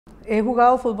He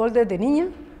jugado fútbol desde niña,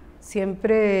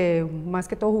 siempre, más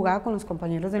que todo, jugaba con los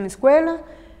compañeros de la escuela,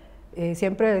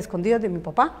 siempre escondidas de mi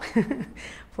papá,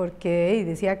 porque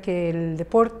decía que el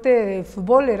deporte de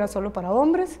fútbol era solo para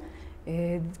hombres.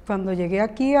 Cuando llegué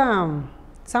aquí a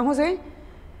San José,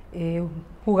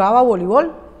 jugaba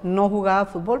voleibol, no jugaba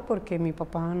fútbol porque a mi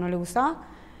papá no le gustaba.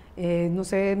 No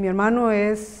sé, mi hermano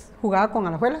jugaba con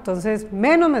Alajuela, entonces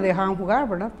menos me dejaban jugar,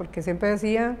 ¿verdad? Porque siempre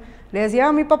le decía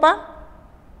a mi papá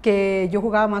que yo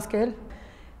jugaba más que él.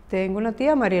 Tengo una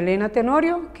tía, María Elena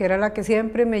Tenorio, que era la que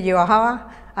siempre me llevaba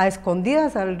a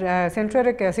escondidas al centro de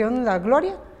recreación La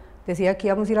Gloria. Decía que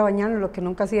íbamos a ir a bañarnos, lo que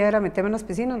nunca hacía era meterme en las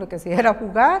piscinas, lo que hacía era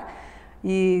jugar.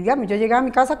 Y digamos, yo llegaba a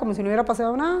mi casa como si no hubiera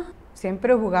pasado nada.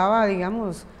 Siempre jugaba,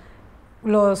 digamos,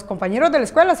 los compañeros de la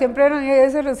escuela siempre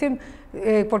eran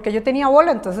porque yo tenía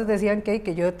bola, entonces decían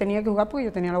que yo tenía que jugar porque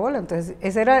yo tenía la bola. Entonces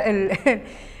ese era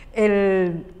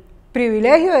el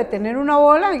privilegio de tener una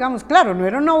bola, digamos, claro, no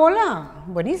era una bola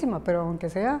buenísima, pero aunque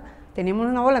sea, teníamos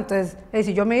una bola. Entonces,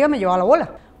 si yo me iba, me llevaba la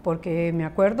bola, porque me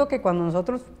acuerdo que cuando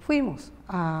nosotros fuimos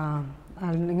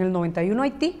en el 91 a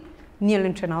Haití, ni el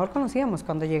entrenador conocíamos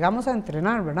cuando llegamos a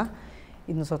entrenar, ¿verdad?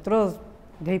 Y nosotros,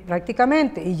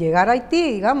 prácticamente, y llegar a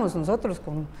Haití, digamos, nosotros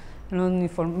con los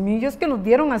uniformillos que nos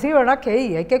dieron así, ¿verdad?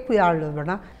 Que hay que cuidarlos,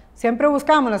 ¿verdad? Siempre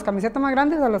buscábamos las camisetas más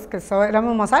grandes a las que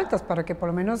éramos más altas, para que por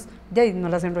lo menos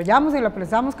nos las enrollamos y la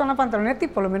prensamos con la pantaloneta y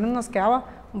por lo menos nos quedaba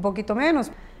un poquito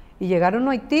menos. Y llegaron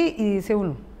a Haití y dice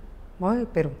uno, ay,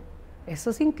 pero eso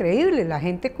es increíble, la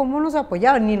gente cómo nos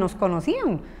apoyaba, ni nos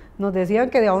conocían, nos decían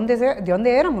que de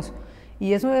dónde éramos.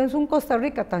 Y eso es un Costa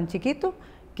Rica tan chiquito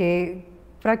que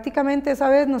prácticamente esa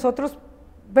vez nosotros,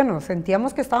 bueno,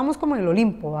 sentíamos que estábamos como en el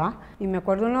Olimpo, ¿va? Y me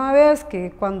acuerdo una vez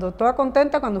que toda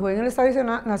contenta, cuando jugué en el Estadio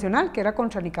Nacional, que era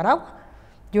contra Nicaragua,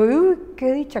 yo vi, uy,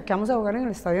 qué dicha que vamos a jugar en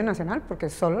el Estadio Nacional, porque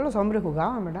solo los hombres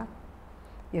jugaban, ¿verdad?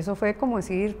 Y eso fue como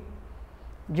decir,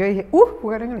 yo dije,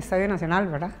 jugar en el Estadio Nacional,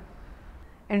 ¿verdad?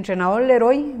 El entrenador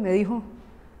Leroy me dijo,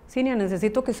 Xinia,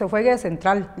 necesito que se juegue de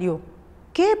central. Digo,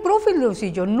 ¿qué, profe?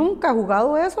 Si yo nunca he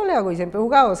jugado eso, le hago, y siempre he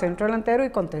jugado centro delantero y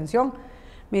contención.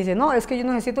 Me dice, no, es que yo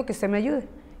necesito que usted me ayude.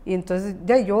 Y entonces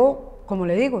yo, como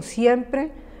le digo,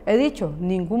 siempre he dicho,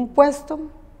 ningún puesto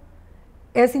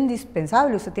es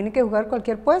indispensable, usted tiene que jugar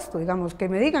cualquier puesto, digamos, que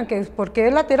me digan que porque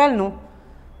es lateral, no,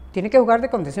 tiene que jugar de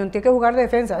contención, tiene que jugar de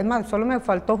defensa, es más, solo me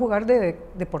faltó jugar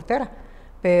de portera,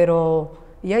 pero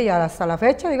ya hasta la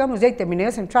fecha, digamos, ya terminé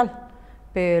de central,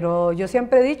 pero yo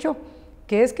siempre he dicho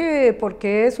que es que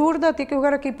porque es zurda tiene que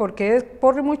jugar aquí, porque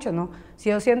corre mucho, no, si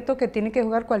yo siento que tiene que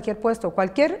jugar cualquier puesto,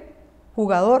 cualquier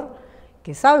jugador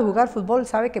que sabe jugar fútbol,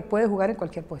 sabe que puede jugar en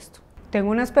cualquier puesto.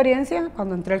 Tengo una experiencia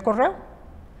cuando entré al correo,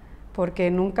 porque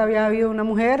nunca había habido una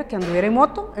mujer que anduviera en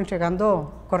moto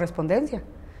entregando correspondencia.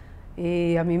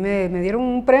 Y a mí me dieron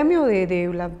un premio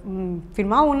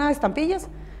firmado unas estampillas,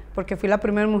 porque fui la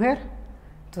primera mujer.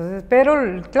 Entonces,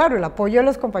 pero claro, el apoyo de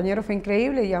los compañeros fue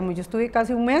increíble, digamos, yo estuve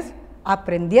casi un mes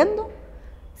aprendiendo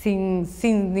sin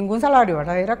ningún salario,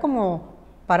 ¿verdad? Era como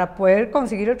para poder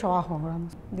conseguir el trabajo,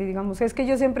 digamos, es que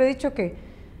yo siempre he dicho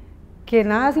que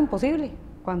nada es imposible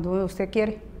cuando usted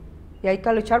quiere y hay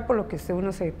que luchar por lo que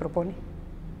uno se propone.